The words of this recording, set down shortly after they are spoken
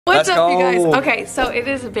What's up, you guys? Okay, so it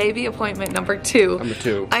is baby appointment number 2. Number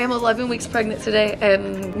 2. I am 11 weeks pregnant today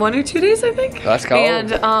and 1 or 2 days, I think. Let's go.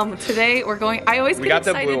 And today we're going, I always get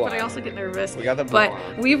excited, but I also get nervous. We got the blue But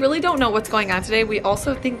one. we really don't know what's going on today. We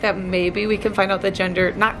also think that maybe we can find out the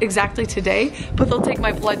gender, not exactly today, but they'll take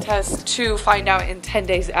my blood test to find out in 10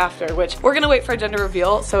 days after, which we're gonna wait for a gender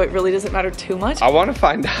reveal, so it really doesn't matter too much. I want to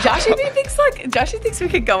find out. Joshy thinks we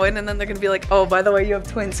could go in and then they're gonna be like, oh, by the way, you have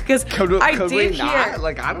twins. Because I did hear,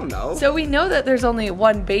 like, I don't know. so we know that there's only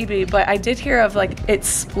 1 baby, but I did hear of like it's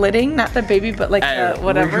splitting, not the baby, but like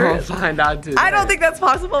whatever. We're gonna find out today. I don't think that's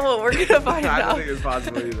possible, but we're gonna find out. I don't think it's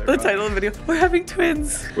possible either. The title of the video, we're having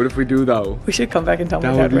twins. What if we do though? We should come back and tell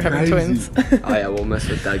my dad we're having twins. Oh yeah, we'll mess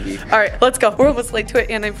with Dougie. All right, let's go. We're almost late to it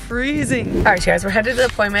and I'm freezing. All right, you guys, we're headed to the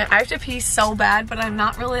appointment. I have to pee so bad, but I'm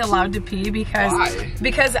not really allowed to pee because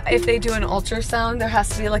if they do an ultrasound, there has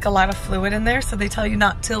to be like a lot of fluid in there. So they tell you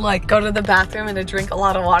not to like go to the bathroom and to drink a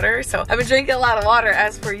lot of water. So I've been drinking a lot of water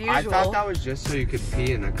as per usual. I thought that was just so you could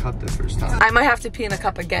pee in a cup the first time. I might have to pee in a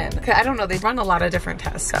cup again. I don't know, they run a lot of different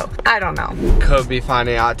tests, so I don't know. Could be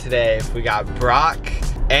finding out today if we got Brock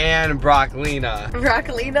and Brocklina.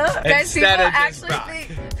 Brocklina? Guys,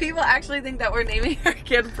 people actually think that we're naming our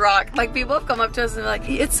kid Brock. Like, people have come up to us and like,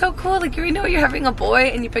 it's so cool, like, you know you're having a boy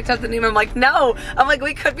and you picked up the name. I'm like, no. I'm like,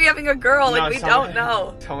 we could be having a girl, like, we don't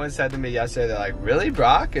know. Someone said to me yesterday, they're like, really,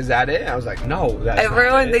 Brock? Is that it? And I was like, no, that's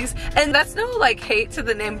Everyone thinks, and that's no like hate to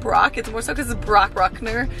the name Brock, it's more so because it's Brock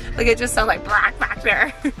Bruckner. Like, it just sounds like Brock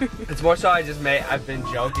Bruckner. It's more so I've been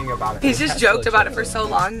joking about it. He's just joked about it for so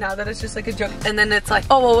long now that it's just like a joke. And then it's like,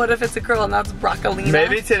 oh, well, what if it's a girl and that's Brockalina?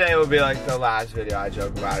 Maybe today will be like the last video I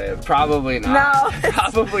joke about it. Probably not. No.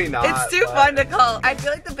 Probably not. It's too fun to call. I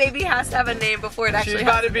feel like the baby has to have a name before it actually She's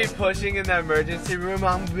about to be pushing in the emergency room.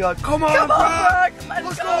 I'm gonna be like, come on, Brock.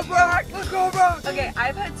 Let's go, Brock. Let's go, Brock. Okay,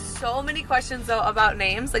 I've had so many questions though about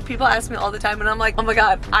names. Like, people ask me all the time and I'm like, oh my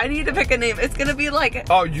god, I need to pick a name. It's gonna be like,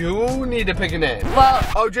 oh, you need to pick a name. Well,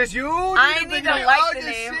 oh, just you? I need to like the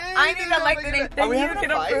name. I need to like the name. Then you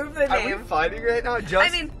can approve the name. Are we fighting right now? I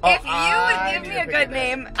mean, if you would give me a good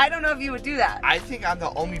name, I don't know if you would do that. I think I'm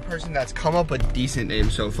the only person that's come up with decent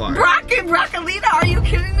names so far. Brock and Brockalina? Are you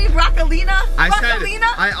kidding me? Brockalina?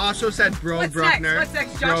 I also said Bro What's Bruckner. What's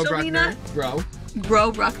next? Joshalina?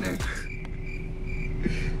 Bro Bruckner.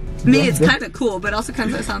 Me, it's kind of cool, but also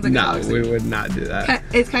kind of sounds like a dog's name. No, we would not do that.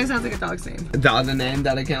 It kind of sounds like a dog's name. The other name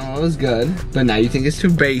that I came up with was good, but now you think it's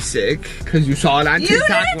too basic because you saw it on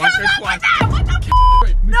TikTok once or twice. What the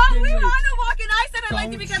no, we were on a walk and I said I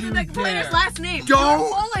liked it because of the player's last name.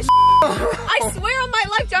 Don't. I swear on my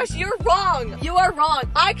life, Josh, you're wrong. You are wrong.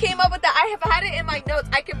 I came up with that. I have had it in my notes.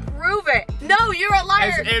 I can prove it. No, you're a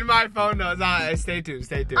liar. It's in my phone notes. Stay tuned.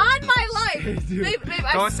 Stay tuned. On my life. Babe,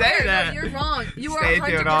 I swear, no, you're wrong. You are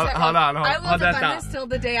 100% wrong. Hold on. I will defend this till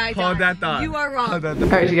the day I die. Hold that thought. You are wrong. All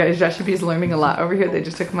right, you guys, Josh is learning a lot over here. They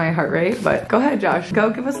just took my heart rate, but go ahead, Josh. Go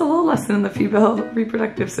give us a little lesson in the female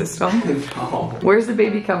reproductive system. No. Where's the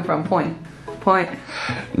baby come from? Point.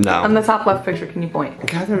 No. On the top left picture, can you point?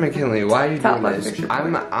 Catherine McKinley, why are you top doing left this? Picture,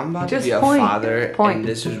 I'm about just to be a point. father, and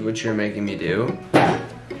this is what you're making me do?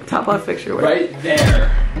 Top left picture. Right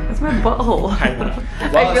there. That's my butthole. I know.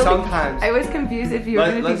 Well, sometimes. I was confused if you were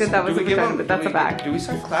going to think that was a vagina, but that's a back. Do we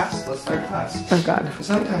start class? Let's start class. Oh god.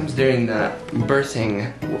 Sometimes during the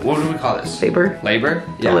birthing, what do we call this? Labor?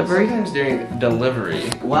 Yeah. Delivery? Sometimes during delivery,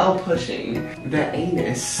 while pushing, the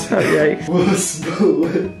anus will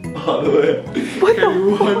split all the way. What the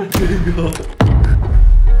fuck?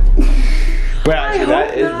 Well, actually,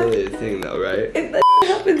 that is really a thing though, right? If that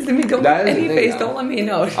happens to me, don't any face, don't let me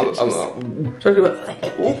know. No,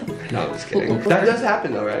 I'm just kidding. That does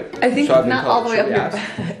happen though, right? I think so not all the way up your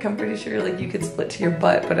back. I'm pretty sure like you could split to your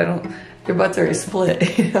butt, but I don't, your butt's already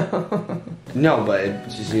split, you know? No, but it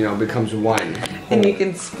just, you know, becomes one. And you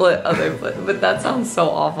can split other butt, but that sounds so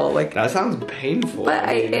awful. Like, that sounds painful. But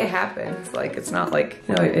it happens. Like, it's not like,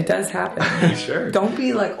 you know, it does happen. Sure. Don't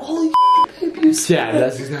be like, holy babe, you split. Yeah,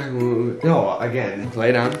 that's exactly what no, again,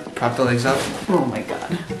 lay down, prop the legs up. Oh my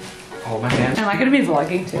god. Hold my hand. Am I gonna be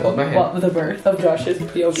vlogging too? Hold my hand. What, with the birth of Josh's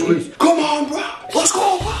POV? Squeeze. Come on, bro. Let's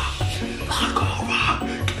go, bro. Let's go, bro.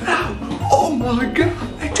 Get out. Oh my god.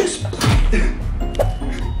 I just.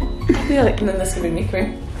 Yeah, like, and then this could be me,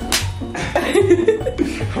 right?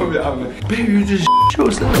 Baby, you just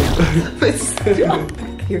chose that.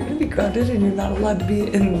 You're gonna be grounded and you're not allowed to be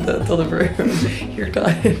in the delivery room. You're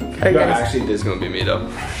done. Right, no, actually, this is gonna be me though.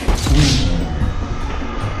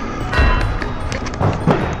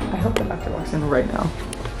 I hope the doctor walks in right now.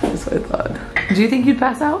 That's what I thought. Do you think you'd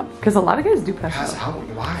pass out? Because a lot of guys do pass out.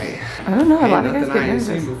 Why? I don't know. A lot of guys Nothing get I ain't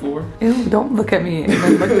nervous. seen before. Ew, don't look at me and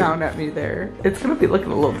then look down at me there. It's gonna be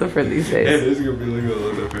looking a little different these days. It is gonna be looking a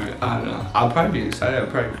little different. I don't know. I'll probably be excited. I'll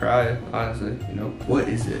probably cry, honestly. You know? What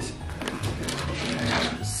is this?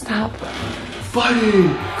 Stop. Fighting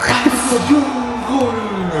out of the blue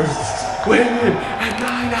corner. Winning at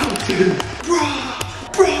 9 ounces.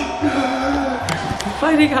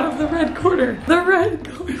 Fighting out of the red corner. The red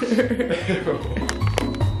corner.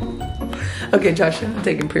 Okay, Josh, I'm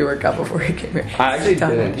taking pre-workout before he came here. I actually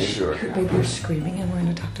didn't enjoy it. Baby, you're screaming and we're in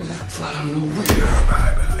a doctor's office. I don't know where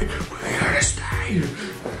you're, baby. We're here to stay.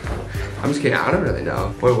 I'm just kidding. I don't really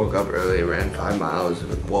know. I woke up early, ran 5 miles,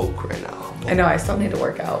 woke right now. I know, I still need to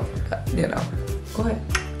work out, but, you know. Go ahead.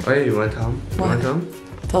 Oh yeah, you want to tell them? You want to tell them?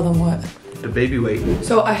 Tell them what? The baby weight.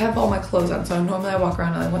 So I have all my clothes on, so normally I walk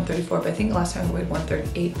around at like 134, but I think last time I weighed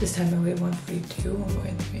 138. This time I weighed 142,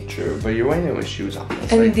 143. True, but you're wearing it with shoes on.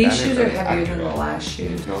 It's And like these that shoes is are like heavier than the accurate. last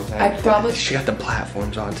shoes. You know what I'm I saying? probably, She got the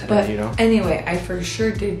platforms on today, but you know? anyway, I for sure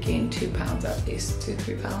did gain 2 pounds at least,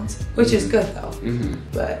 2-3 pounds, which is good though.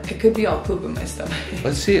 But it could be all poop in my stomach.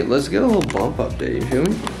 Let's see it. Let's get a little bump update. You feel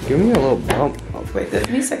me? Give me a little bump. Wait, that's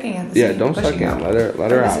me sucking in. Yeah, don't suck in. Let her Listen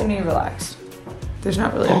to out. me relax. There's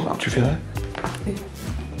not really a Oh, bump. did you feel that?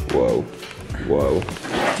 Whoa. Whoa.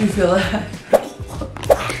 Do you feel that?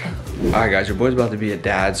 Alright guys, your boy's about to be a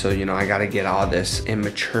dad, so you know I gotta get all this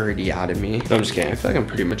immaturity out of me. No, I'm just kidding. I feel like I'm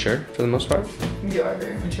pretty mature for the most part. You are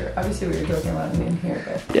very mature. Obviously we were joking about me in here,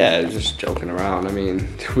 but Yeah, just joking around. I mean,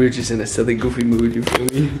 we're just in a silly, goofy mood, you feel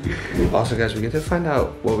me? Also guys, we get to find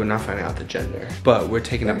out, well, we're not finding out the gender, but we're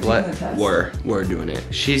taking a blood, we're doing it.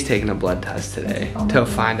 She's taking a blood test today to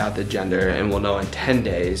find out the gender, and we'll know in 10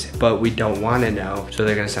 days, but we don't want to know, so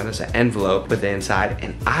they're gonna send us an envelope with the inside,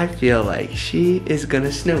 and I feel like she is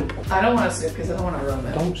gonna snoop. I don't want to snoop because I don't want to ruin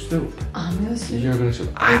it. Don't snoop. I'm gonna snoop. You're gonna snoop.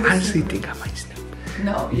 I honestly think I might snoop.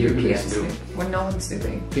 No, You're you gonna can't snoop. snoop. When no one's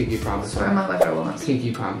snooping. Pinky promise. Swear on my life I will not snoop.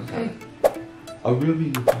 Pinky promise. Hey. A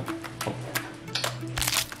really.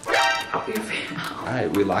 How do you feel?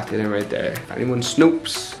 Alright, we locked it in right there. If anyone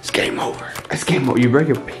snoops, it's game over. It's game over. You break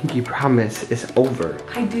your pinky promise, it's over.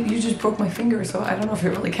 I did. You just broke my finger, so I don't know if it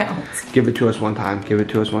really counts. Give it to us one time. Give it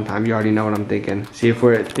to us one time. You already know what I'm thinking. See if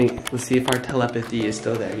let's see if our telepathy is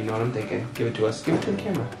still there. You know what I'm thinking. Give it to us. Give it to the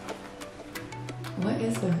camera. What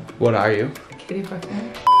is it? What are you? Kitty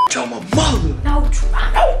fucking? Tell my mother. No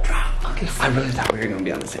drama. No drama. Okay. I really thought we were gonna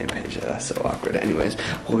be on the same page. That's so awkward. Anyways,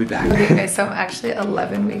 we'll be back. Okay, guys, so I'm actually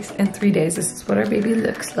 11 weeks and 3 days. This is what our baby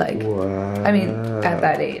looks like. What? I mean, at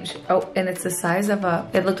that age. Oh, and it's the size of a,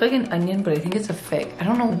 it looked like an onion, but I think it's a fig. I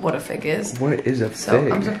don't know what a fig is. What is a So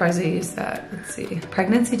fig? I'm surprised they used that. Let's see.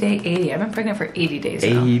 Pregnancy day 80. I've been pregnant for 80 days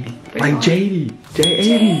now. 80. Like Jatie.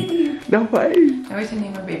 J80. No way. I wish to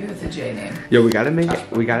name our baby with a J name. Yo, we gotta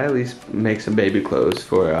at least make some baby clothes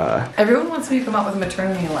for Everyone wants me to come out with a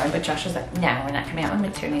maternity line, but Josh is like, no, we're not coming out with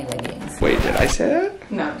maternity leggings. Wait, did I say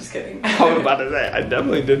that? No, I'm just kidding. I was about to say, I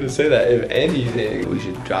definitely didn't say that. If anything, we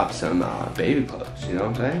should drop some baby clothes, you know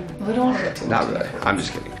what I'm saying? We don't want to get too much. Not really, I'm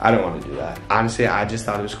just kidding. I don't want to do that. Honestly, I just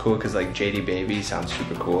thought it was cool because like JD Baby sounds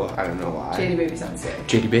super cool. I don't know why. JD baby sounds sick.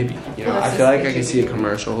 JD Baby. You know, Well, I feel like I just can see a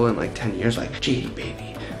commercial in like 10 years like JD Baby.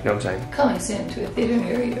 You know what I'm saying? Coming soon to a theater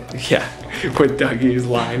near you. Yeah, with Dougie's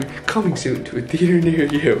line, coming soon to a theater near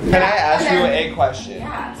you. Can I ask you a question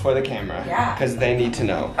for the camera? Yeah. Because they need to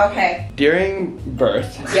know. Okay. During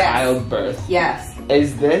birth, childbirth, Yes.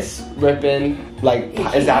 is this ripping, like,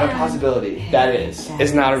 is that a possibility? That is.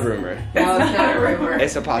 It's not a rumor. No, it's not a rumor.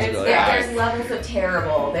 It's a possibility. There's levels of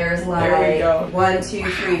terrible. There's There we go. like 1, 2,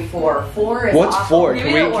 3, 4. 4 is What's awful. 4? You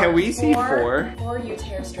Can know we what? can we see 4? 4 you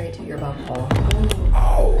tear straight to your bumhole.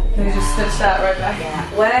 Oh. They just stitch that right back.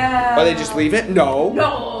 Yeah. Well. Or they just leave it? No.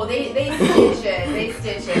 No, they stitch it. They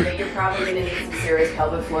stitch it, but you're probably gonna need some serious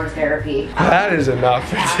pelvic floor therapy. That is enough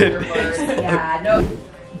for Afterwards. today. Yeah. No.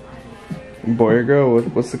 Boy or girl,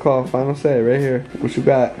 what's the call? Final say right here. What you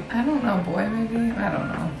got? I don't know, boy, maybe? I don't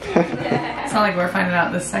know. It's not like we're finding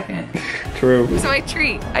out this second. True. So my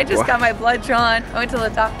treat. I just got my blood drawn. I went to the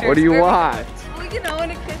doctor. What do you want? Well, you know, when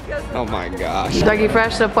a kid goes to Oh my gosh. Dougie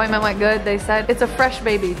Fresh, the appointment went good. They said it's a fresh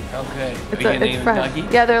baby. Okay. It's fresh.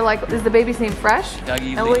 Yeah, they're like, is the baby's name Fresh?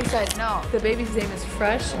 Dougie And we Lee. said no. The baby's name is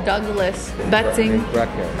Fresh Douglas Betzing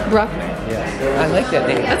Bruckner. I like that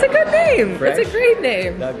name. That's a good name. Fresh. That's a great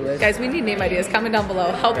name. Douglas. Guys, we need name ideas. Comment down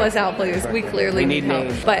below. Help us out, please. We clearly need help.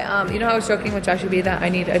 names. But you know how I was joking with Joshua B that I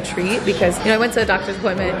need a treat because you know I went to a doctor's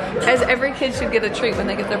appointment. As every kid should get a treat when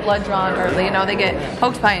they get their blood drawn or you know they get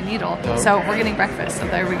poked by a needle. So we're getting breakfast, so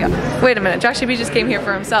there we go. Wait a minute, Joshua B just came here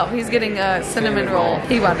for himself. He's getting a cinnamon roll.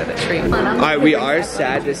 He wanted a treat. Alright, we are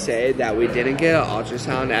sad to say that we didn't get an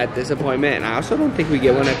ultrasound at this appointment, and I also don't think we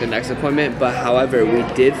get one at the next appointment, but however, we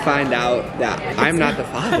did find out that I'm not the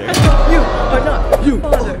father. You are not You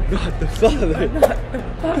father. are not the father. I'm not the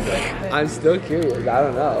father. I'm still curious, I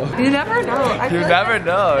don't know. You never know. You never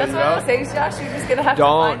know, That's you what I know? was saying, Josh. You're just gonna have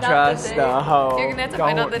Don't to find trust out the hoe. You're gonna have to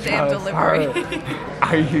find out the day of Don't delivery.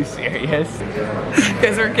 trust Are you serious?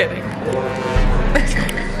 Because we're kidding.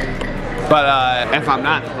 But if I'm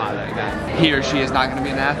not the father, then he or she is not gonna be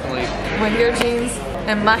an athlete. With your genes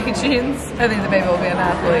and my genes, I think the baby will be an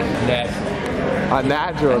athlete.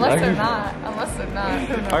 Unnatural. Unless they're not. Unless they're not.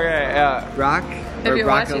 Who knows? Okay, Brock or you're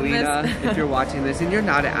watching Broccolina, this. if you're watching this and you're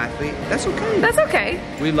not an athlete, that's okay. That's okay.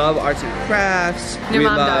 We love arts and crafts. Your we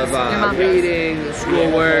mom love does. Your mom does. reading,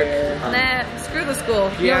 schoolwork, Nah, screw the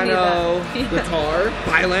school. You don't need piano, that. guitar,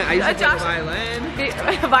 violin. I used to play Josh- violin.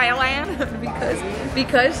 Violin?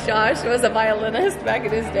 because Josh was a violinist back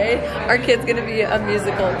in his day, our kid's gonna be a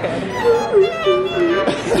musical kid.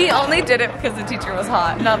 He only did it because the teacher was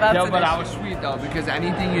hot. No, that's No, an but I issue. was sweet though, because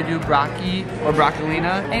anything you do Brocky or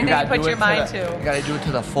Broccolina, Anything gotta you put do your it mind to. to. You gotta do it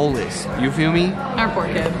to the fullest. You feel me? Our poor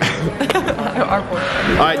kid. Our poor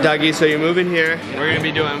kid. All right, Dougie, so you're moving here. We're gonna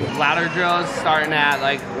be doing ladder drills starting at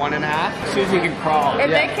like 1.5. As soon as you can crawl. If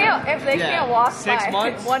they can't walk 6 by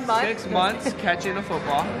months, 1 month. 6 months catching a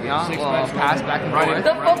football. You know, 6 months pass back and forth.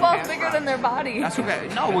 The football's bigger than their body. That's okay.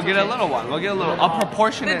 No, we'll get a little one. We'll get a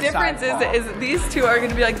proportionate. The difference size ball. is these two are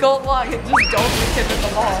gonna be like, go walk and just don't hit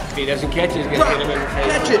the ball. If he doesn't catch it, he's gonna hit him in the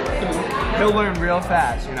face. Catch it. He'll learn real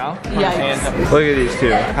fast, you know? Yikes. Look at these two.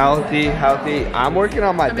 Healthy. I'm working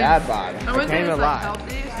on my dad bod. I wouldn't say Can't it's even like lie.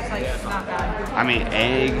 healthy, it's just like not bad. I mean,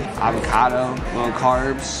 egg, avocado, low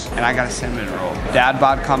carbs, and I got a cinnamon roll. Dad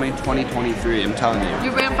bod coming 2023, I'm telling you.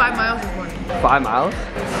 You ran 5 miles this morning. 5 miles?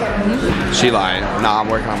 She lying. Nah, I'm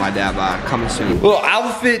working on my dad bod. Coming soon. Little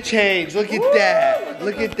outfit change. Look at that.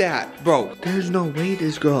 Look at that. Bro, there's no way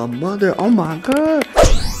this girl a mother. Oh my God.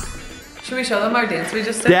 Should we show them our dance we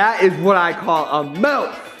just did? That is what I call a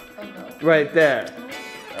mouth. Right there.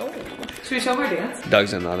 Should we show them our dance?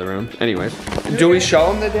 Doug's in the other room. Anyways, do we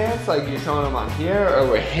show them the dance? Like you showing them on here, or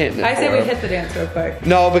we're hitting it? I say for we them? hit the dance real quick.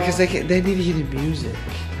 No, because they need to hear the music.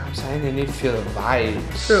 You know what I'm saying? They need to feel the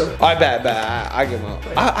vibes. True. I bet. I give them.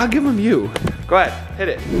 I'll give them you. Go ahead, hit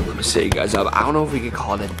it. Let me set you guys up. I don't know if we could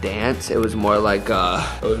call it a dance. It was more like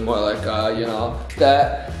you know,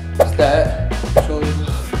 that,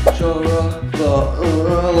 show a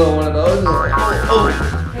little one of those.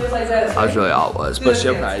 It was like that. That's really all it was, but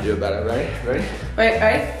she'll probably do it better. Ready? Wait,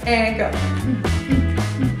 and go.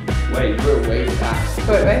 Wait, we're way fast.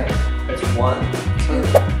 Wait. It's 1,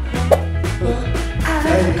 2.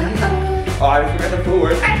 Oh, I forgot the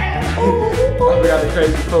footwork. I forgot the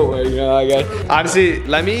crazy footwork, you know, I guess. Honestly,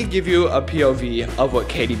 let me give you a POV of what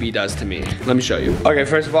KDB does to me. Let me show you. Okay,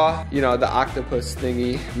 first of all, you know, the octopus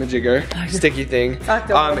thingy, majigger, sticky thing.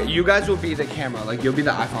 You guys will be the camera, like you'll be the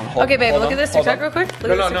iPhone. Okay, babe, look at this TikTok real quick. No.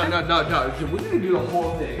 We're gonna do the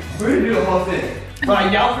whole thing. We're gonna do the whole thing.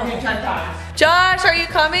 But yell for me 10 times. Josh, are you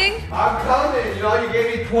coming? I'm coming. You know, you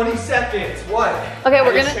gave me 20 seconds. What? Okay,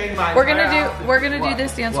 we're gonna do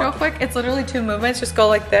this dance real quick. It's literally 2 movements. Just go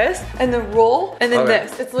like this, and then roll, and then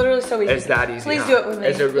this. It's literally so easy. It's that easy. Please huh? do it with me.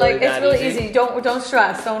 Is it really like that it's really easy? easy. Don't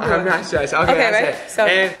stress. Don't do it. I'm not stressed. Okay, Okay, that's right? it. So-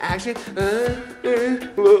 and action.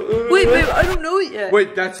 Wait, babe, I don't know it yet.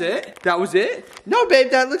 Wait, that's it? That was it? No,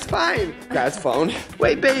 babe, that looks fine. Dad's phone.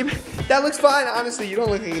 Wait, babe, that looks fine. Honestly, you don't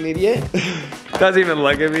look like an idiot. Doesn't even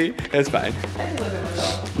look at me. It's fine.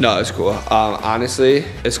 No, it's cool. Honestly,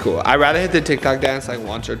 it's cool. I'd rather hit the TikTok dance like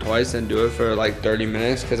once or twice than do it for like 30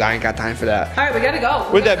 minutes because I ain't got time for that. All right, we gotta go.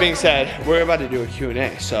 With that being said, we're about to do a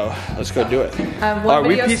Q&A, so let's go do it. One Are we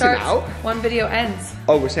video peacing starts, out? one video ends.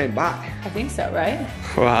 Oh, we're saying bye. I think so, right?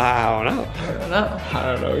 Well, I don't know. I don't know. I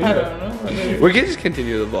don't know I either. don't know. We can just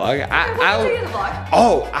continue the vlog. We'll continue the vlog.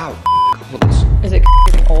 Oh, ow. Hold on. Is it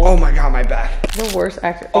old? Oh my God, my back. The worst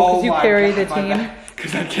actor. Oh, because you carry the team.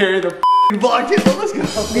 Because I carry the vlog team. Let's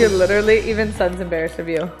go. You're literally, even Son's embarrassed of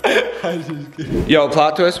you. Yo,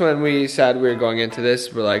 plot twist when we said we were going into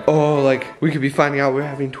this, we're like, oh, like, we could be finding out we're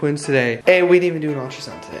having twins today. And we didn't even do an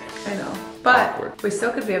ultrasound today. I know. But Awkward. we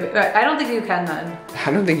still could be I don't think you can then. I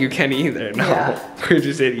don't think you can either, no. Yeah. We're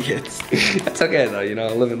just idiots. That's okay though, you know,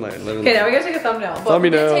 live and learn, live and Okay, learn. now we gotta take a thumbnail. But Let me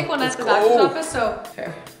we did know. take one at Let's the doctor's go. office, so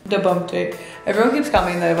here. The bump date. Everyone keeps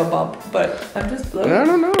commenting that I have a bump, but I'm just bloated. I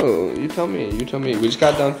don't know. You tell me. You tell me. We just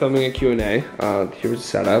got done filming a Q&A. Here's the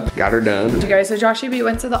setup. Got her done. You guys, so Joshy B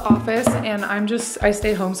went to the office and I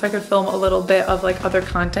stayed home so I could film a little bit of like other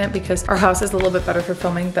content because our house is a little bit better for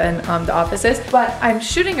filming than the office is. But I'm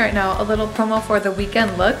shooting right now a little promo for the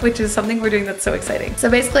weekend look, which is something we're doing that's so exciting. So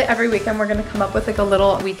basically every weekend we're gonna come up with like a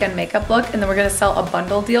little weekend makeup look and then we're gonna sell a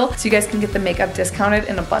bundle deal so you guys can get the makeup discounted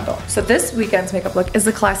in a bundle. So this weekend's makeup look is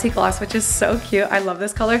the Classy Gloss, which is so cute. I love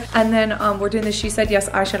this color. And then we're doing the She Said Yes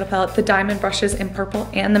eyeshadow palette, the diamond brushes in purple,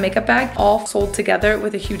 and the makeup bag, all sold together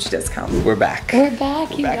with a huge discount. We're back. We're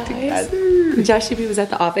back, you guys. Joshy B was at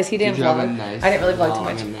the office. He didn't vlog. I didn't really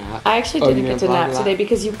vlog too much. I actually didn't get to nap today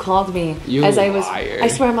because you called me as I was. I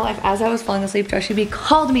swear on my life, as I was falling asleep, Joshy B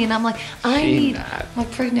called me and I'm like, I need my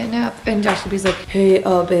pregnant nap. And Joshy B's like, hey,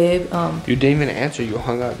 babe. You didn't even answer. You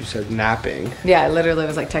hung up. You said napping. Yeah, I literally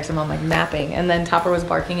was like texting mom like napping, and then Topper was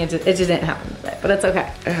barking. It just didn't happen today, but it's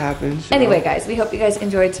okay. It happens. Anyway, guys, we hope you guys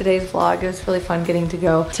enjoyed today's vlog. It was really fun getting to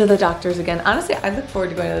go to the doctors again. Honestly, I look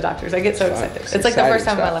forward to going to the doctors. I get so excited. It's like the first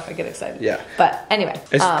time in my life I get excited. Yeah. But anyway.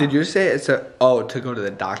 Did you say it's to go to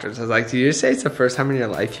the doctors? I was like, did you say it's the first time in your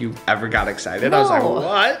life you ever got excited? No. I was like,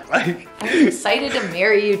 what? Like, I'm excited to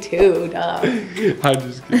marry you too, duh. I'm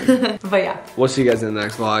just kidding. But yeah. We'll see you guys in the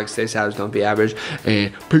next vlog. Stay savage, don't be average,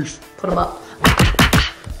 and peace. Put them up.